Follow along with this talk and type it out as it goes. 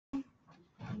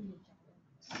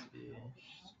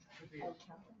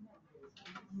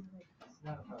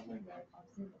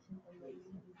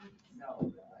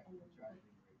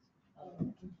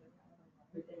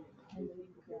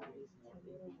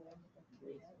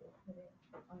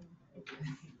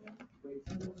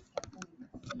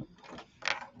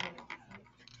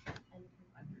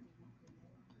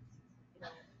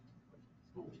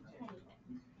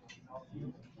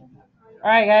All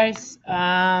right, guys.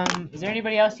 Is there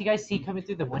anybody else you guys see coming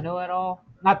through the window at all?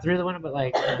 Not through the window, but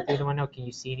like through the window. Can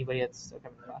you see anybody that's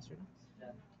coming to the classroom?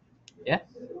 Yeah.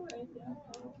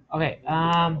 Okay.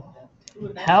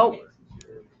 Help.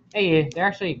 Hey, they're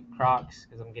actually Crocs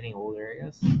because I'm getting older, I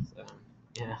guess. So,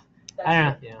 yeah. I don't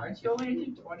know. Yeah. Aren't you only in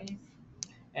your 20s?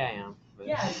 Yeah, I am. But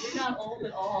Yeah, you're not old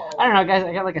at all. I don't know, guys.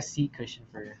 I got like a seat cushion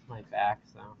for my back,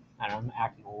 so I don't know. I'm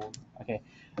acting old. Okay.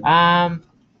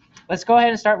 Let's go ahead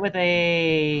and start with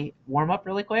a warm up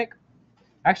really quick.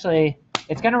 Actually,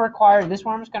 this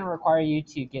warm is gonna require you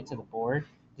to get to the board.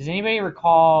 Does anybody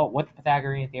recall what the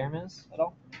Pythagorean theorem is at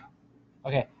all?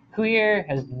 Okay. Who here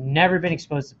has never been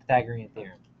exposed to Pythagorean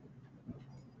theorem?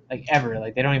 Like ever?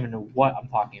 Like they don't even know what I'm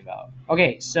talking about.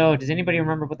 Okay. So does anybody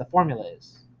remember what the formula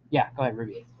is? Yeah. Go ahead,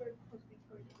 Ruby.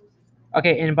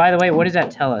 Okay, and by the way, what does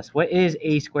that tell us? What is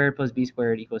a squared plus b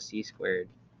squared equals c squared?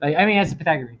 Like, I mean, that's the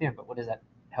Pythagorean theorem, but what does that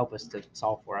help us to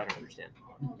solve for? I don't understand.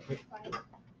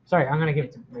 Sorry, I'm gonna give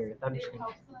it to Mary. I'm just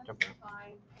gonna jump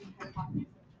around.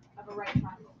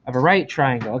 Of a right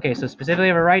triangle. Okay, so specifically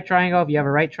of a right triangle. If you have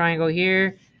a right triangle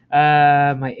here,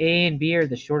 my A and B are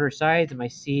the shorter sides, and my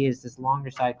C is this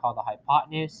longer side called the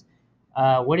hypotenuse.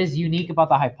 What is unique about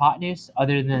the hypotenuse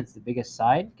other than it's the biggest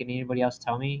side? Can anybody else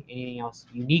tell me anything else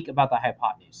unique about the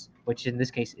hypotenuse, which in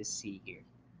this case is C here?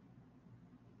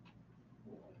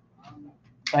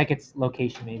 Like its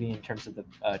location maybe in terms of the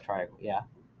triangle. Yeah.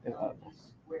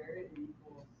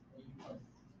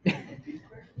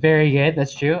 Very good.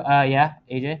 That's true. Yeah,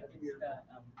 AJ?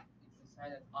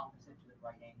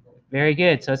 Very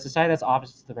good. So it's the side that's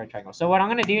opposite to the right triangle. So what I'm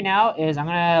going to do now is I'm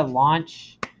going to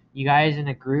launch you guys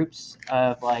into groups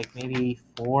of like maybe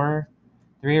 3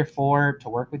 or 4 to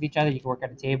work with each other. You can work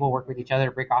at a table, work with each other,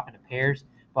 break off into pairs.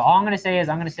 But all I'm going to say is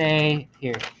here. I'm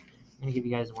going to give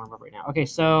you guys a warm up right now. Okay,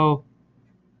 so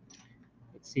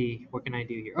let's see. What can I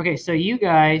do here? Okay, so you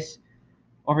guys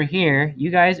over here, you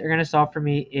guys are going to solve for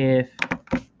me if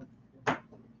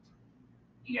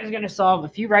you guys are going to solve a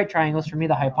few right triangles for me,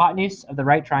 the hypotenuse of the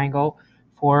right triangle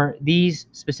for these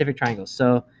specific triangles.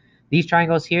 So these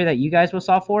triangles here that you guys will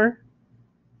solve for,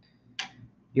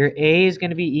 your A is going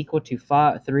to be equal to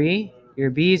 3. Your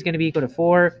B is going to be equal to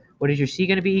 4. What is your C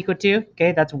going to be equal to?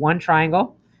 Okay, that's one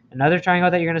triangle. Another triangle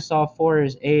that you're going to solve for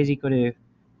is A is equal to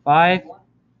 5.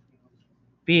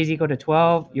 B is equal to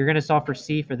 12. You're going to solve for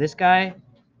C for this guy.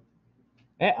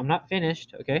 Okay, I'm not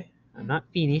finished. Okay, I'm not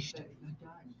finished.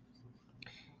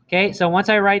 Okay, so once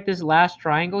I write this last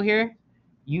triangle here,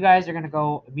 you guys are going to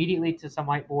go immediately to some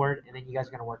whiteboard, and then you guys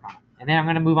are going to work on it. And then I'm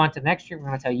going to move on to next year. We're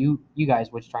going to tell you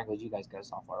guys which triangles you guys got to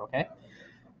solve for, okay?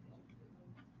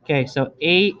 Okay, so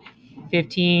 8,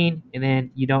 15, and then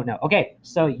you don't know. Okay,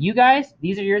 so you guys,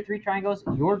 these are your 3 triangles,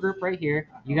 your group right here.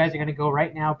 You guys are going to go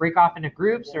right now, break off into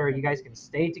groups, or you guys can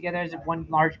stay together as one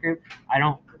large group. I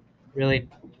don't really,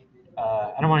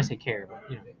 I don't want to say care, but,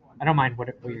 you know, I don't mind what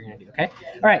you're going to do, okay?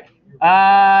 All right.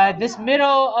 This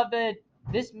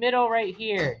middle right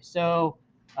here. So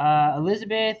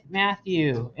Elizabeth,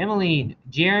 Matthew, Emmeline,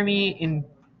 Jeremy, and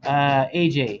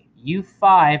AJ. You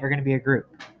 5 are going to be a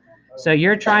group. So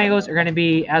your triangles are going to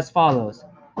be as follows.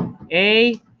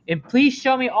 And please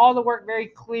show me all the work very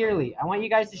clearly. I want you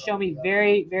guys to show me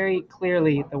very, very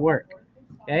clearly the work.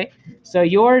 Okay. So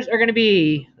yours are going to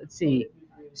be, let's see,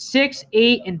 6,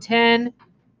 8, and 10.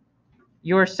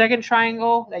 Your second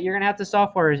triangle that you're going to have to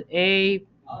solve for is A,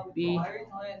 B.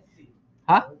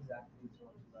 Huh?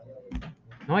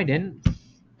 No, I didn't.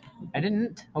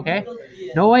 Okay.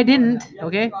 No, I didn't.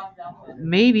 Okay.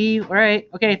 Maybe. All right.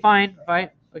 Okay, fine.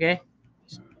 Okay.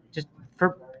 Just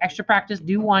for extra practice,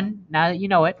 do 1 now that you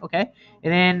know it. Okay.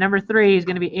 And then number 3 is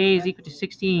going to be A is equal to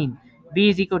 16, B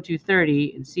is equal to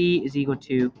 30, and C is equal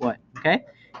to what? Okay.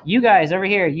 You guys over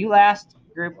here, you last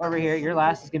group over here, your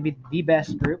last is going to be the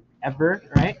best group ever,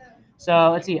 right?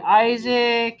 So let's see,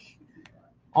 Isaac.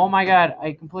 Oh my God,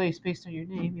 I completely spaced on your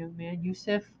name, young man,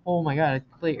 Yusuf. Oh my God, I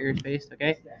completely air-spaced.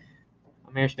 Okay,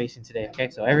 I'm air-spacing today. Okay,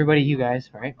 so everybody, you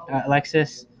guys, all right?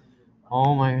 Alexis.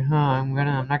 Oh my, I'm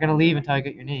not gonna leave until I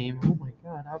get your name. Oh my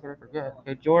God, how could I forget?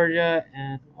 Okay, Georgia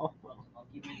and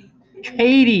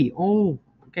Katie. Oh,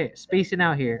 okay, spacing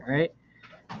out here, all right?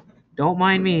 Don't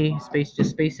mind me,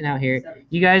 just spacing out here.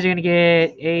 You guys are gonna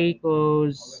get A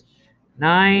equals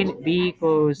 9, B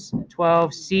equals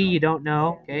 12, C you don't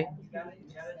know, okay?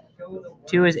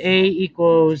 2 is A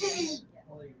equals,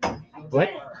 what?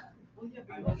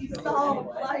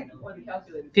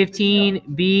 15,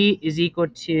 B is equal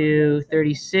to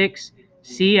 36,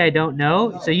 C I don't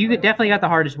know. So you definitely got the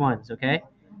hardest ones, okay?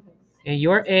 And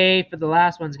your A for the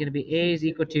last one is going to be A is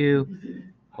equal to,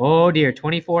 oh dear,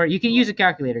 24. You can use a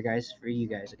calculator, guys, for you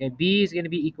guys, okay? B is going to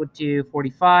be equal to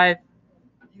 45.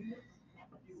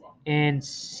 And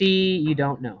C you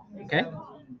don't know, okay?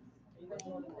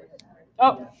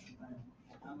 Oh.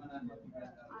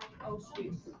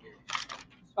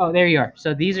 Oh, there you are.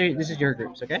 So this is your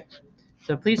groups, okay?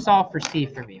 So please solve for C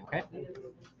for me, okay?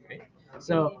 Okay.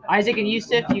 So Isaac and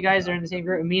Yusuf, you guys are in the same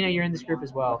group. Amina, you're in this group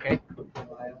as well, okay?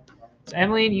 So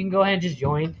Emily, you can go ahead and just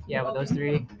join. Yeah, with those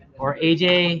three. Or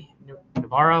AJ,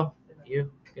 Navarro, you,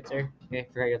 good sir. Okay,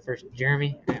 forgot your first.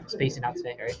 Jeremy, okay, I'm spacing out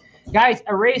today, all right? Guys,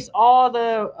 erase all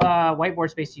the whiteboard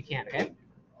space you can, okay?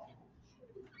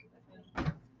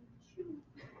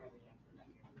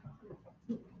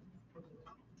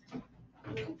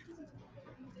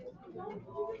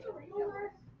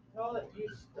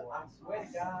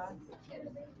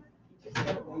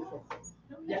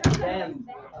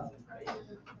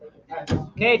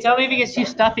 Okay, tell me if you can see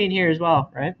stuffy in here as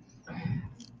well, right?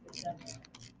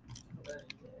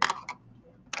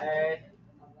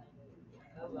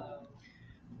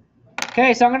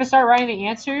 Okay, so I'm going to start writing the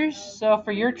answers. So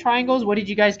for your triangles, what did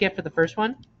you guys get for the first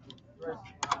one?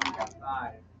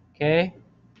 Okay.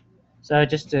 So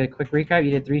just a quick recap,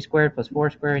 you did 3 squared plus 4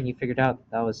 squared, and you figured out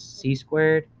that was C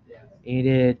squared. And you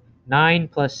did 9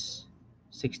 plus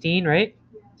 16, right?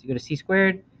 So you go to C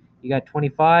squared, you got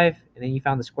 25, and then you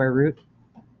found the square root.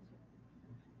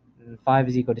 And 5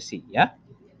 is equal to C, yeah?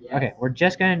 Okay, I'm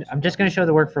just gonna show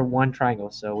the work for one triangle,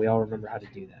 so we all remember how to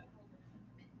do that.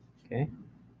 Okay.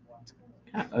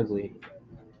 Kind of ugly.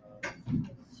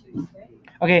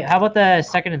 Okay, how about the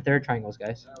second and third triangles,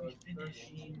 guys?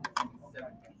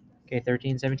 Okay,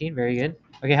 13, 17, very good.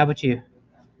 Okay, how about you?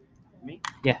 Me?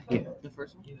 Yeah, you. The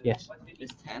first one Yes.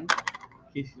 is 10. In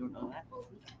case you don't know that.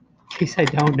 In case I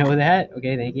don't know that.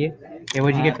 Okay, thank you. Okay,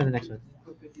 what did you get for the next one?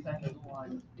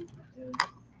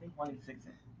 26.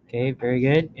 Okay, very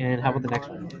good. And how about the next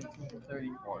one?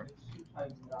 34.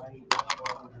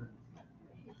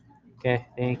 Okay,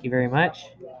 thank you very much.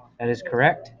 That is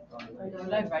correct.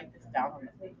 Should I write this down?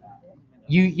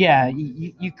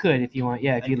 You could if you want.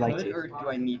 Yeah, if you'd like to. Or do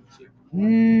I need to?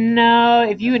 No,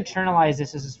 if you internalize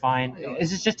this is fine.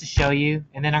 This is just to show you,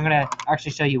 and then I'm gonna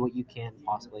actually show you what you can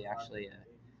possibly actually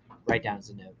write down as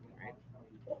a note. Right?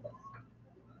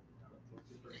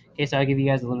 Okay, so I'll give you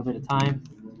guys a little bit of time.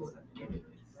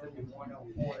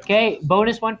 Okay,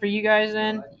 bonus one for you guys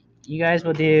then. You guys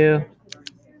will do.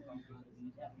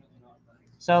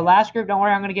 So last group, don't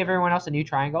worry, I'm gonna give everyone else a new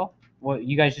triangle. Well,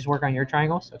 you guys just work on your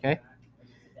triangles, okay?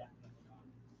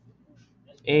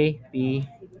 A, B,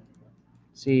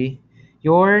 C.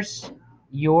 Your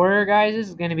guys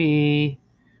is gonna be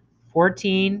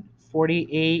 14,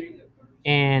 48,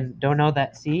 and don't know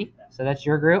that C. So that's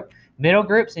your group. Middle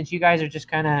group, since you guys are just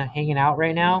kind of hanging out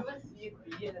right now.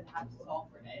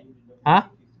 Huh?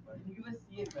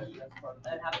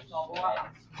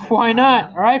 Why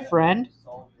not? All right, friend.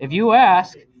 If you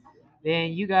ask,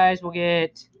 then you guys will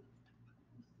get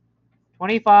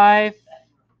 25,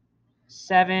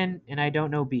 7, and I don't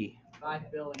know B.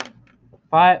 5 billion.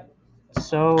 5.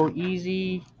 So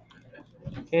easy.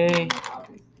 Okay.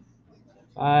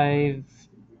 5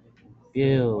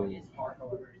 billion.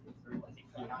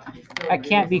 That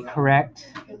can't be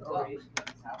correct.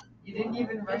 You didn't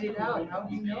even write it out. How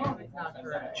do you know if it's not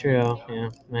correct? True. Yeah.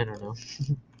 I don't know.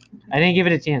 I didn't give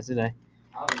it a chance, did I?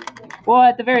 Well,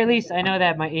 at the very least, I know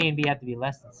that my A and B have to be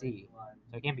less than C.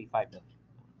 So it can't be 5 billion.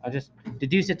 I'll just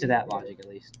deduce it to that logic at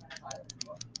least.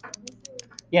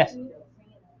 Yes.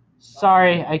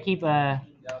 Sorry, I keep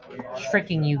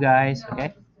tricking you guys,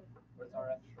 okay?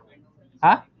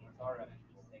 Huh?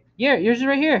 Yeah, yours is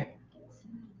right here.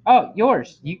 Oh,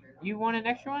 yours. You want an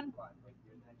extra one?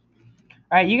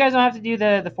 All right, you guys don't have to do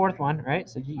the fourth one, right?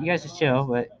 So you guys just chill.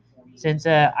 But since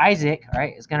Isaac, all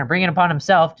right, is gonna bring it upon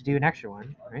himself to do an extra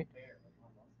one, right?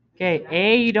 Okay,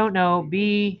 A, you don't know.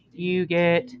 B, you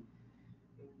get.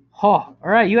 Oh, all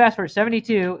right. You asked for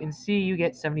 72, and C, you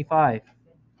get 75.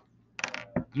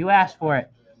 You asked for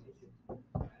it.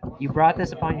 You brought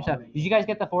this upon yourself. Did you guys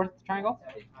get the fourth triangle?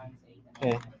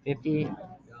 Okay, 50.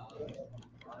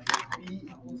 B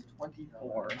equals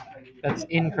 24. That's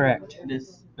incorrect. It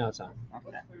is. No, it's not.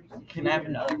 Okay. Can I have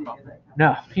another copy?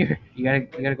 No, you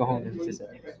gotta go home and fix it.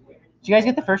 Did you guys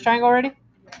get the first triangle already?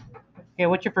 Okay,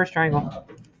 what's your first triangle?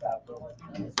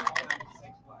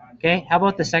 Okay, how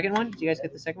about the second one? Did you guys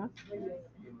get the second one?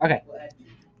 Okay.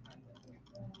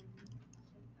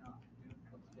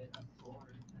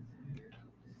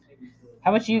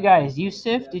 How about you guys?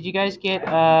 Yusuf, did you guys get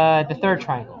the third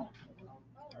triangle?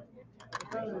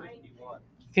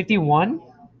 51?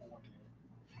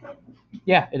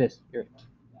 Yeah, it is. You're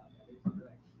right.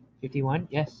 51?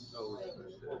 Yes.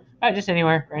 Just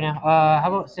anywhere right now. How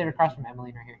about sit across from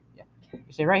Emmeline right here? Yeah.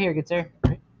 You sit right here, good sir.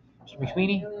 Right. Mr.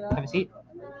 McSweeney, have a seat.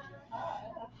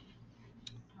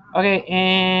 Okay,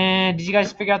 and did you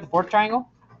guys figure out the fourth triangle?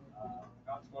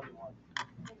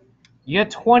 You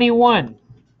got 21.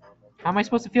 How am I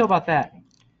supposed to feel about that?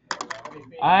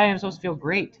 I am supposed to feel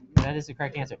great. That is the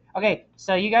correct answer. Okay,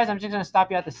 so you guys, I'm just going to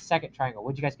stop you at the second triangle.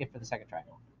 What did you guys get for the second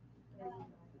triangle?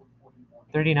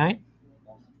 39?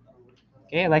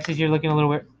 Okay, Alexis, you're looking a little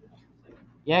weird.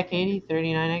 Yeah, Katie,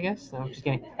 39, I guess. No, I'm just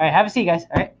kidding. All right, have a seat, guys.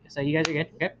 All right, so you guys are good.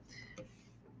 Okay.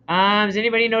 Does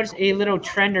anybody notice a little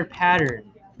trend or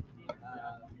pattern?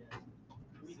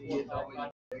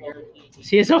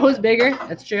 C is always bigger.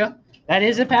 That's true. That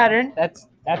is a pattern. That's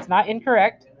not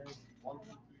incorrect.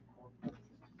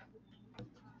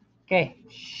 Okay.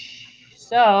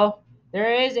 So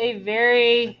there is a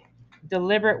very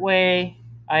deliberate way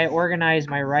I organize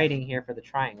my writing here for the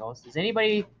triangles. Does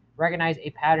anybody recognize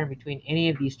a pattern between any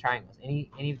of these triangles?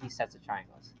 Any of these sets of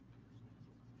triangles?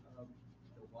 The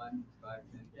 1, 5,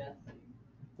 10, 15.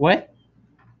 What?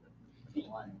 The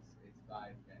ones, it's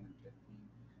 5, 10, and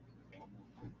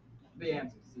 15. The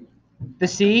answer C. The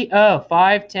C? Oh,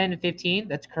 5, 10, and 15.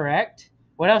 That's correct.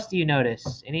 What else do you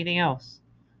notice? Anything else?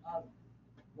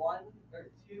 1 or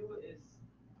 2 is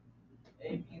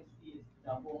A, B, and C is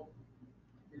double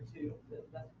your 2.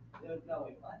 No,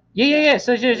 wait, what? Yeah.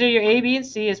 So your A, B, and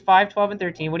C is 5, 12, and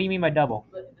 13. What do you mean by double?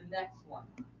 But the next one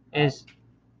Is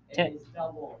is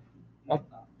double. Oh.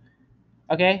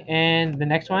 Okay, and the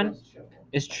next one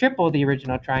is triple the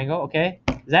original triangle. Okay.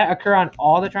 Does that occur on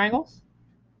all the triangles?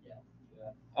 Yeah.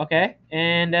 Okay,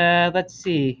 and let's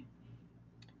see.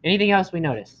 Anything else we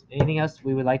noticed? Anything else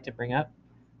we would like to bring up?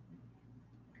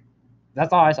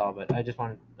 That's all I saw, but I just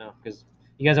wanted to know because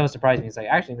you guys always surprise me. It's like,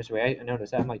 actually, Mr. Way, I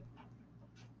noticed that. I'm like,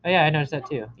 oh yeah, I noticed that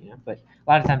too. You know, but a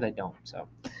lot of times I don't. So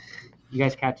you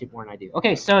guys catch it more than I do.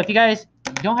 Okay, so if you guys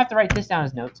don't have to write this down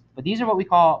as notes, but these are what we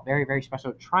call very, very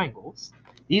special triangles.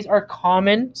 These are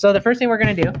common. So the first thing we're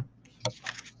gonna do,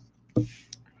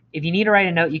 if you need to write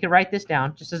a note, you can write this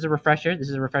down just as a refresher. This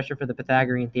is a refresher for the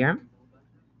Pythagorean theorem.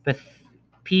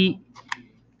 Pythagorean,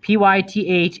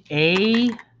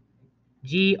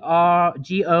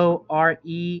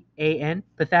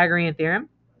 Pythagorean theorem.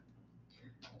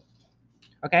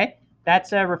 Okay,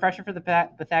 that's a refresher for the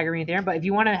Pythagorean theorem. But if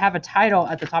you want to have a title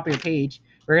at the top of your page,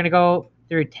 we're going to go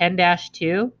through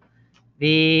 10-2,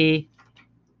 the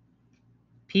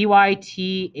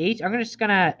PYTH. I'm just going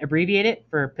to abbreviate it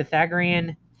for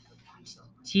Pythagorean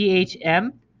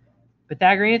THM,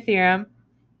 Pythagorean theorem.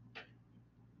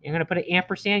 I'm going to put an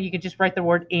ampersand. You can just write the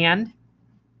word and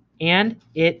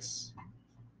its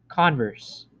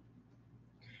converse.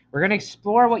 We're going to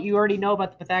explore what you already know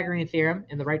about the Pythagorean theorem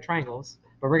and the right triangles,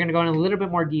 but we're going to go into a little bit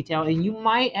more detail. And you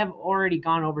might have already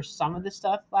gone over some of this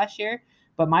stuff last year,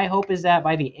 but my hope is that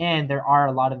by the end, there are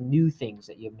a lot of new things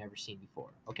that you've never seen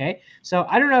before, okay? So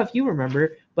I don't know if you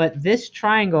remember, but this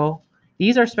triangle,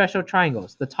 these are special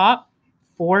triangles. The top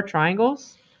 4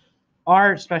 triangles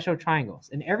are special triangles,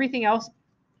 and everything else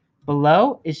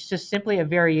below is just simply a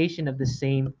variation of the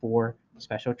same 4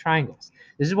 special triangles.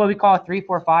 This is what we call a 3,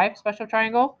 4, 5 special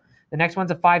triangle. The next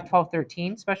one's a 5, 12,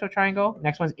 13 special triangle.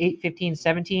 Next one's 8, 15,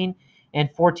 17,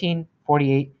 and 14,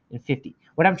 48, and 50.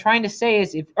 What I'm trying to say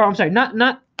is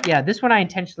this one I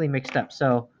intentionally mixed up.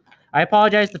 So I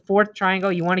apologize. The 4th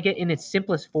triangle you want to get in its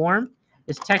simplest form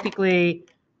is technically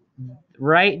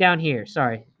right down here.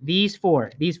 Sorry, these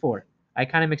four. I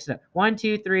kind of mixed it up. 1,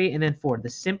 2, 3, and then 4. The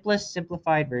simplest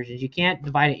simplified versions. You can't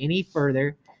divide it any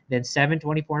further than 7,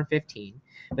 24, and 15.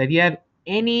 But if you have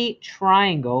any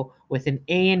triangle with an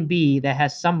A and B that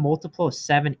has some multiple of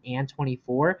 7 and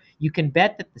 24, you can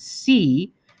bet that the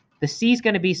C is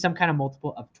going to be some kind of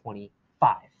multiple of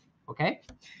 25. Okay?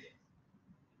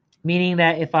 Meaning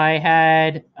that if I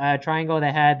had a triangle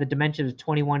that had the dimensions of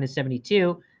 21 to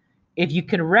 72, if you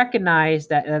can recognize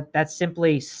that that's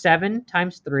simply 7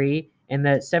 times 3, and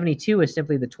the 72 is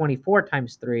simply the 24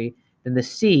 times 3, then the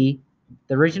C,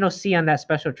 the original C on that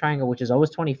special triangle, which is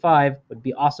always 25, would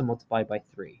be also multiplied by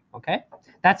 3. Okay?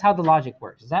 That's how the logic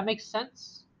works. Does that make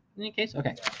sense in any case?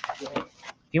 Okay.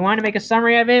 If you want to make a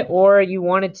summary of it, or you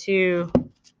wanted to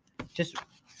just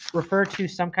refer to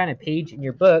some kind of page in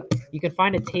your book, you can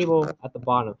find a table at the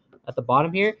bottom. At the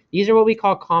bottom here, these are what we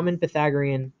call common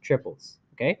Pythagorean triples.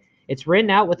 Okay? It's written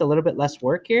out with a little bit less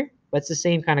work here, but it's the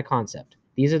same kind of concept.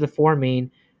 These are the four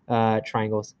main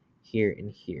triangles here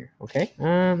and here. Okay.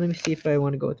 Let me see if I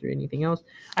want to go through anything else.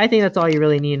 I think that's all you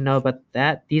really need to know about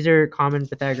that. These are common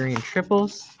Pythagorean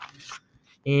triples.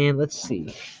 And let's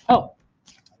see. Oh,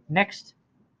 next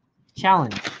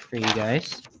challenge for you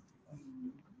guys.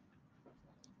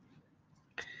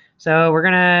 So we're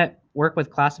gonna work with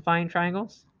classifying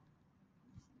triangles.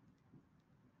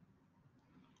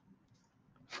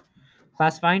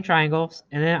 Classifying triangles,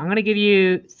 and then I'm gonna give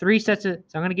you three sets of.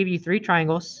 So I'm gonna give you three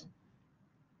triangles.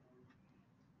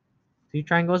 Three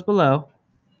triangles below.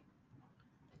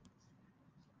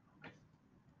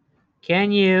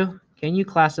 Can you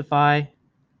classify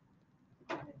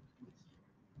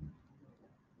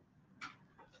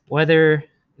whether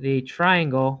the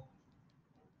triangle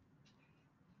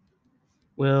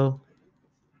will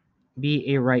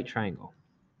be a right triangle?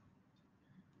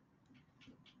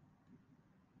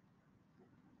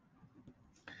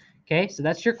 Okay, so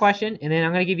that's your question, and then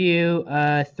I'm going to give you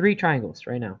three triangles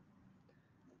right now.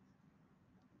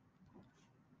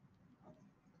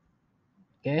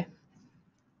 Okay.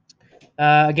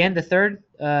 Again, the third,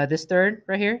 this third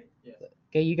right here. Yes.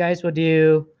 Okay, you guys will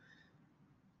do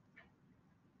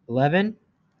 11,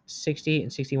 60,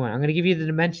 and 61. I'm going to give you the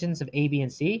dimensions of A, B,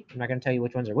 and C. I'm not going to tell you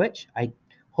which ones are which.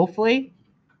 Hopefully,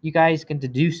 you guys can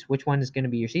deduce which one is going to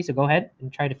be your C. So go ahead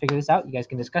and try to figure this out. You guys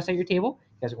can discuss at your table.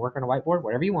 You guys can work on a whiteboard,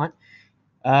 whatever you want.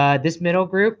 This middle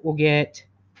group will get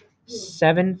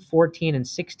 7, 14, and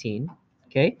 16.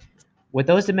 Okay. With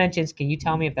those dimensions, can you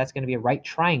tell me if that's going to be a right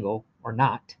triangle or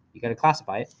not? You got to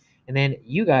classify it. And then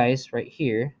you guys right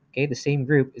here, okay, the same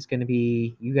group is going to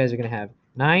be, you guys are going to have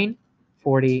 9,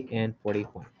 40, and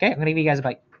 41. Okay, I'm going to give you guys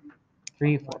about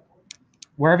 3, 4,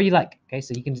 wherever you like. Okay,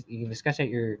 so you can discuss at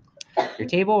your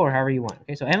table or however you want.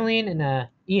 Okay, so Emmeline and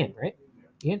Ian, right?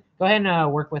 Ian, go ahead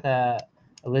and work with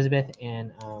Elizabeth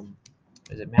and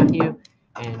is it Matthew?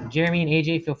 And Jeremy and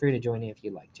AJ, feel free to join in if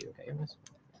you'd like to. Okay,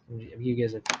 I'll give you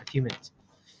guys a few minutes.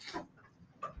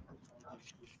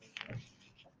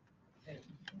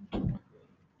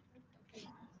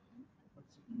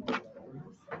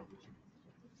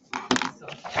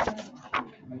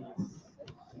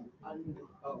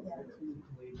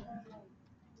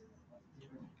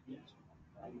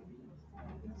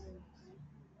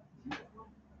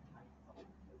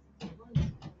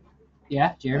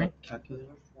 Yeah, Jeremy? Calculator.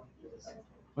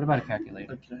 What about a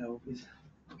calculator? Can I have it, please?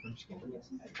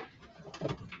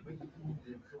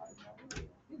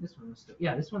 This one was still,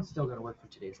 yeah, this one's still gonna work for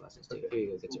today's lessons too. Here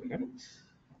you go, get some. Okay.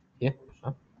 Yeah.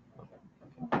 Huh?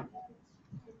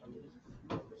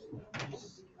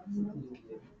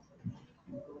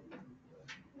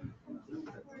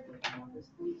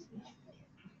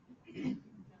 Okay.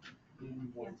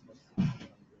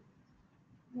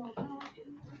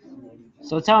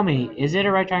 So tell me, is it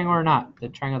a right triangle or not? The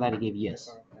triangle that I gave you,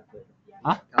 yes.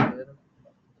 Huh? Calculator.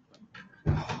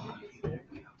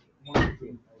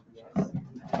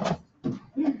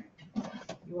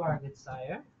 You are a good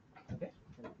sire. Okay.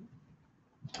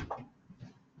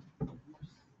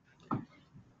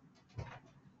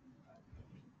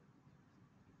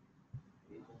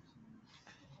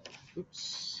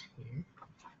 Oops. Here.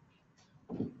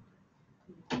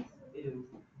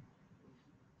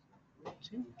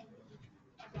 See?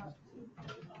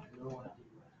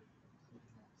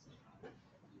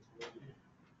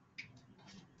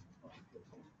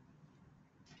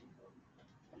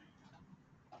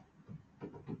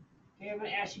 Okay, I'm gonna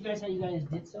ask you guys how you guys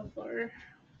did so far.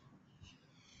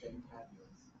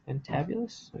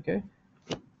 Fantabulous. Okay.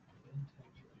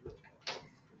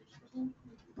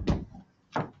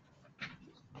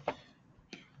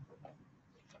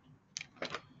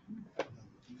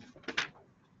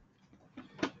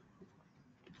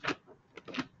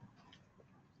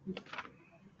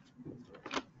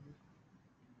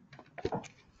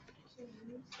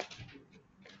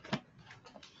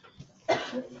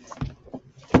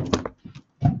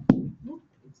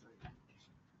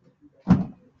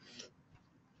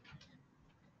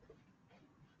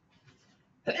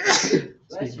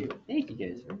 Excuse me. Thank you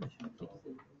guys very much.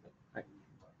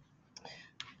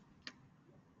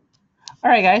 All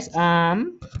right, guys.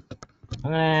 I'm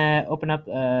gonna open up,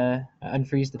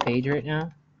 unfreeze the page right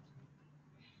now.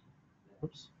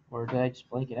 Oops. Or did I just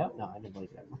blank it out? No, I didn't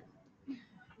blank it out. Okay.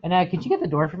 And could you get the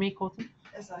door for me, Colton?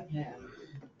 Yes, I can.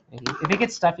 Thank you. If it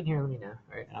gets stuff in here, let me know.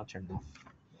 All right, and I'll turn it off.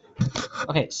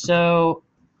 Okay, so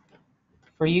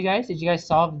for you guys, did you guys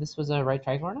solve if this was a right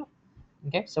triangle or not?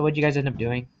 Okay, so what did you guys end up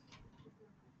doing?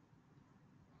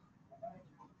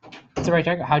 It's a right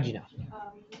triangle. How'd you know? You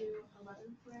do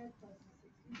 11 squared plus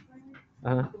 16 squared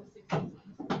Uh-huh. equals 16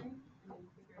 squared, and then you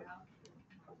figure it out.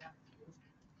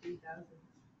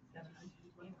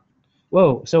 3,721.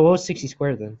 Whoa, so what was 60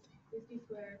 squared then? 60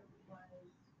 squared was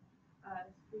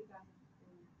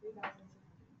 3,000.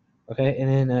 Okay,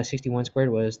 and then 61 squared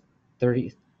was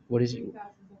 30. What is it?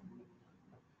 3,721.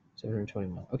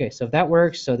 721. Okay, so if that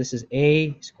works, so this is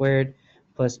a squared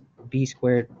plus b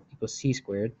squared equals c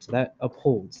squared. So that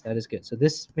upholds. That is good. So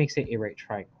this makes it a right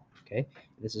triangle. Okay,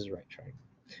 this is a right triangle.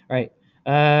 All right.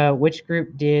 Which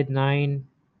group did 9,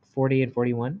 40, and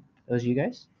 41? Those you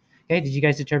guys. Okay. Did you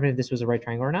guys determine if this was a right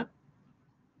triangle or not?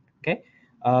 Okay.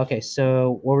 Okay.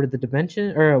 So what were the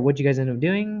dimensions, or what did you guys end up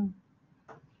doing?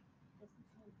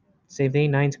 Same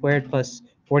thing. 9 squared plus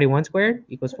 41 squared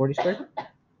equals 40 squared.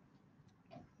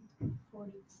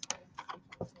 40.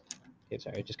 Okay,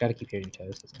 sorry, I just got to keep hearing your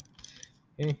toes.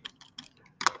 Okay.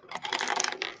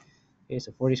 Okay,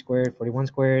 so 40 squared, 41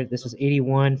 squared. This was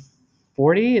 81.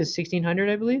 40 is 1600,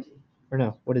 I believe. Or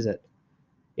no, what is it?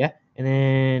 Yeah, and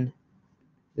then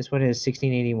this one is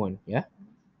 1681. Yeah.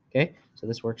 Okay, so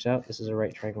this works out. This is a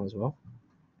right triangle as well.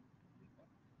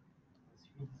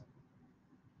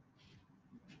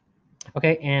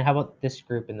 Okay, and how about this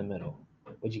group in the middle?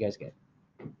 What'd you guys get?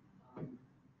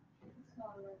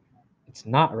 It's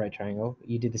not a right triangle.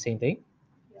 You did the same thing?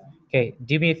 Yeah. Okay,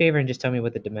 do me a favor and just tell me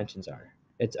what the dimensions are.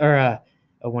 It's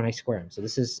when I square them. So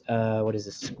this is what is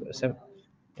this? 7,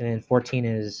 and then 14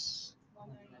 is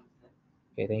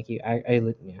okay. Thank you. I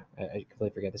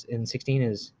completely forgot this. And 16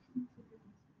 is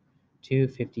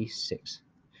 256.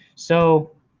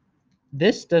 So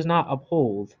this does not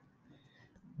uphold.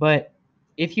 But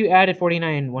if you added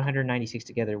 49 and 196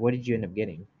 together, what did you end up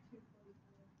getting?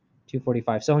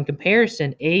 245. So in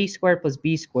comparison, a squared plus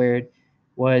b squared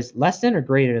was less than or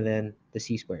greater than the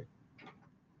c squared?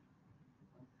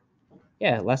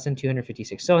 Yeah, less than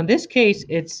 256. So in this case,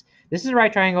 this is a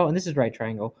right triangle and this is right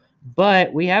triangle,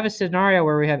 but we have a scenario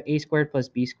where we have a squared plus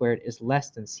b squared is less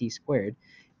than c squared.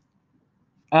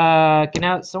 Can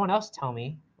now someone else tell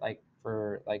me, like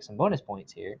for like some bonus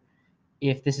points here,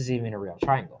 if this is even a real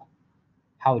triangle?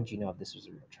 How would you know if this was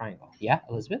a real triangle? Yeah,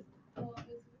 Elizabeth? Well, it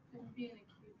would be an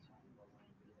acute triangle.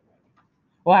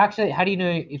 Well, actually, how do you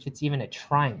know if it's even a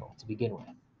triangle to begin with?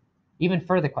 Even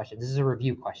further question. This is a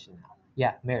review question now.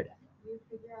 Yeah, Meredith. You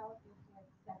figure out if like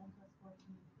 7 plus 14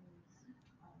 is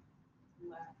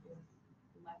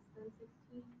less than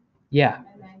 16. Yeah.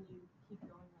 And then you keep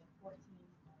going like 14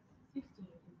 plus 16.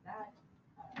 Is that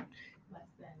less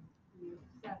than 7? And you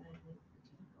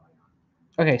keep going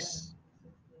on. Okay.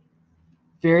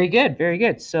 Very good. Very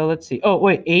good. So let's see. Oh,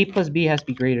 wait. A plus B has to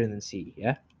be greater than C.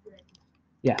 Yeah?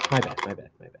 Yeah. My bad.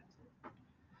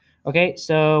 Okay.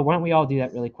 So why don't we all do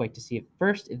that really quick to see if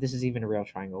this is even a real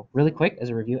triangle. Really quick as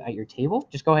a review at your table.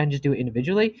 Just go ahead and just do it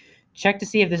individually. Check to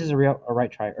see if this is a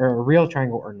right triangle or a real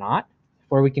triangle or not,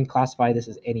 before we can classify this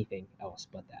as anything else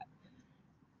but that.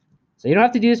 So you don't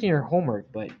have to do this in your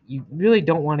homework, but you really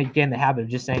don't want to get in the habit of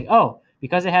just saying, oh,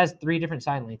 because it has 3 different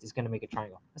side lengths, it's going to make a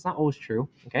triangle. That's not always true,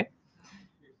 okay?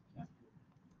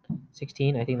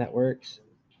 16, I think that works.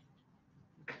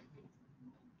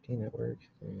 16, that works.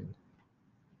 And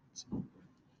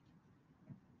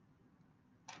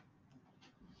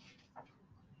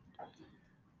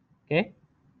okay.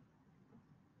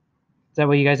 Is that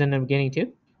what you guys end up getting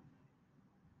too?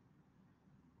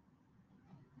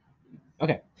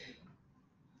 Okay.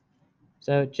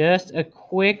 So just a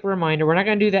quick reminder. We're not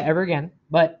going to do that ever again,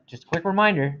 but just a quick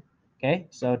reminder. Okay.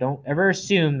 So don't ever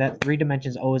assume that 3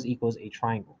 dimensions always equals a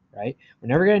triangle, right? We're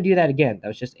never going to do that again. That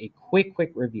was just a quick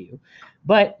review.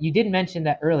 But you did mention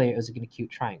that earlier it was an acute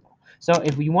triangle. So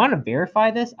if we want to verify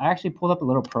this, I actually pulled up a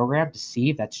little program to see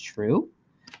if that's true.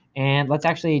 And let's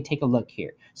actually take a look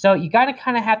here. So you got to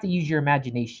kind of have to use your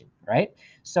imagination, right?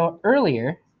 So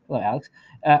earlier, hello, Alex.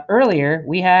 Earlier,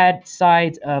 we had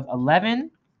sides of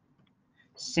 11,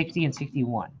 60, and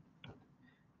 61.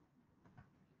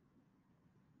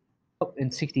 Oh,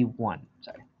 and 61.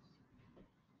 Sorry.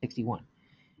 61.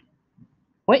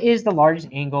 What is the largest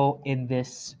angle in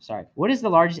this? Sorry. What is the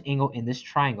largest angle in this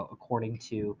triangle according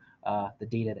to the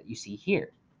data that you see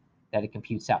here that it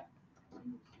computes out?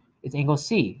 It's angle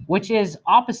C, which is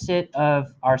opposite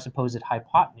of our supposed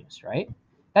hypotenuse, right?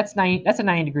 That's a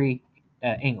 90-degree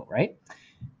angle, right?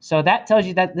 So that tells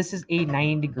you that this is a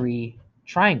 90-degree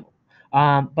triangle.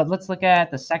 But let's look at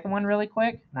the second one really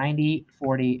quick. 90,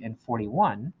 40, and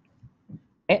 41.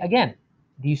 Again,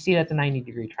 do you see that's a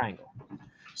 90-degree triangle?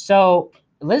 So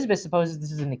Elizabeth supposes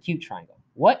this is an acute triangle.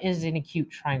 What is an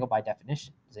acute triangle by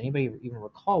definition? Does anybody even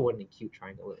recall what an acute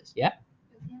triangle is? Yeah?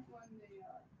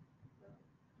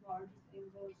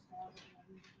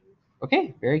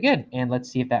 Okay, very good. And let's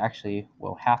see if that actually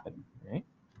will happen, right?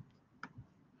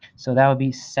 So that would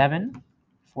be 7,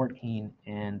 14,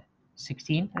 and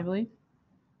 16, I believe.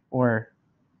 Or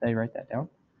did I write that down?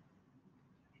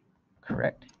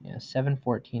 Correct. Yeah, 7,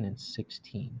 14, and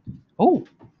 16. Oh,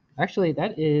 actually,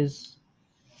 that is,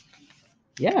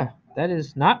 yeah, that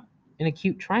is not an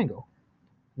acute triangle.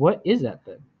 What is that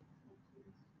then?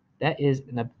 That is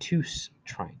an obtuse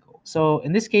triangle. So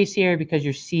in this case here, because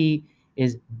your C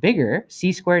is bigger,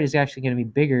 C squared is actually going to be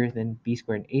bigger than B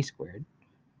squared and A squared.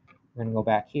 We're going to go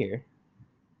back here.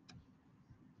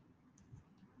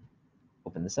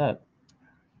 Open this up.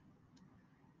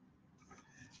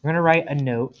 I'm going to write a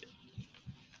note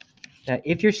that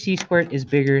if your C squared is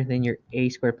bigger than your A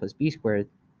squared plus B squared,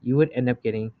 you would end up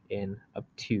getting an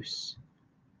obtuse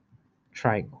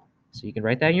triangle. So you can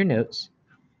write that in your notes.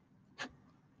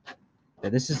 Now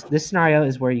this scenario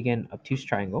is where you get an obtuse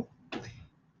triangle.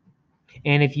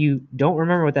 And if you don't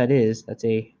remember what that is, that's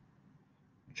a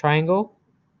triangle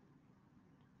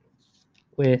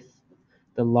with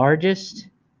the largest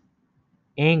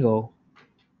angle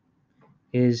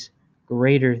is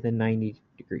greater than 90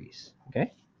 degrees.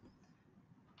 Okay?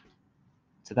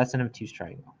 So that's an obtuse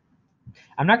triangle.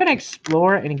 I'm not going to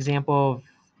explore an example of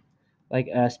like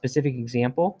a specific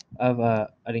example of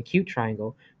an acute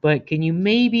triangle, but can you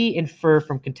maybe infer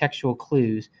from contextual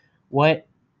clues what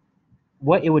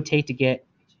it would take to get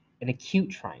an acute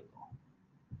triangle?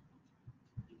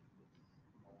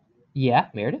 Yeah,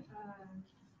 Meredith?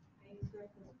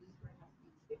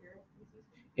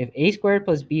 If A squared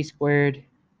plus B squared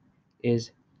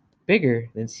is bigger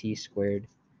than C squared,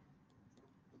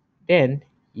 then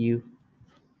you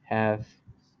have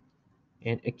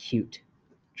an acute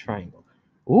triangle.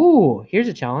 Ooh, here's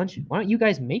a challenge. Why don't you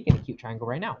guys make an acute triangle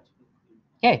right now?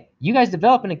 Okay, you guys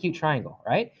develop an acute triangle,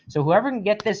 right? So whoever can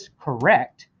get this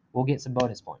correct will get some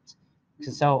bonus points.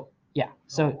 So yeah,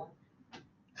 so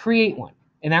create one.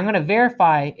 And I'm going to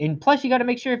verify, and plus you got to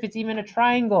make sure if it's even a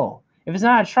triangle. If it's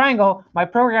not a triangle, my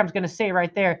program's going to say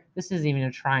right there, this isn't even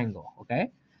a triangle,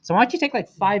 okay? So why don't you take like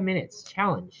 5 minutes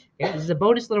challenge, okay? This is a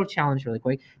bonus little challenge really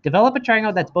quick. Develop a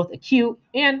triangle that's both acute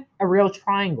and a real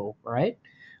triangle, right?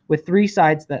 With 3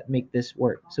 sides that make this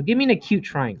work. So give me an acute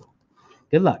triangle.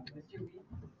 Good luck.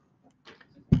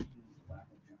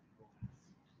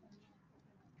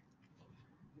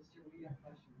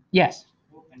 Yes.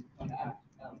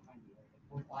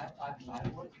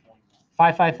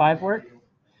 555 work?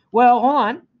 Well, hold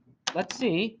on. Let's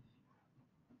see.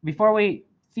 Before we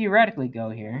theoretically go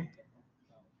here,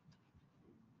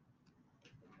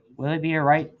 will it be a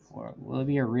right or will it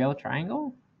be a real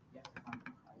triangle?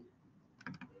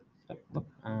 Let's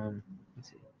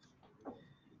see.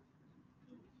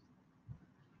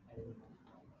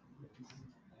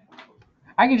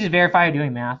 I can just verify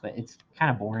doing math, but it's kind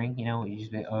of boring, you know. You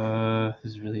just be,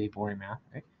 this is really boring math,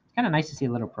 right? It's kind of nice to see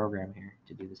a little program here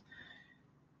to do this.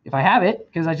 If I have it,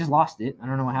 because I just lost it, I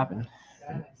don't know what happened.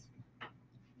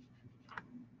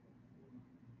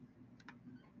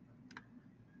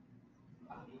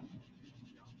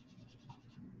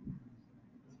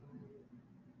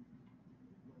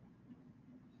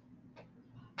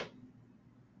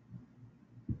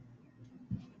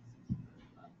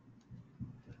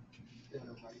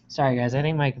 Sorry, guys. I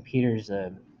think my computer's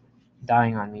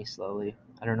dying on me slowly.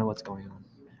 I don't know what's going on.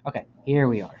 Okay, here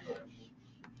we are.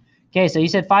 Okay, so you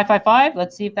said 555.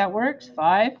 Let's see if that works.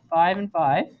 5, 5, and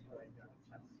 5.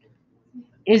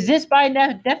 Is this by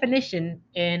definition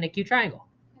an acute triangle?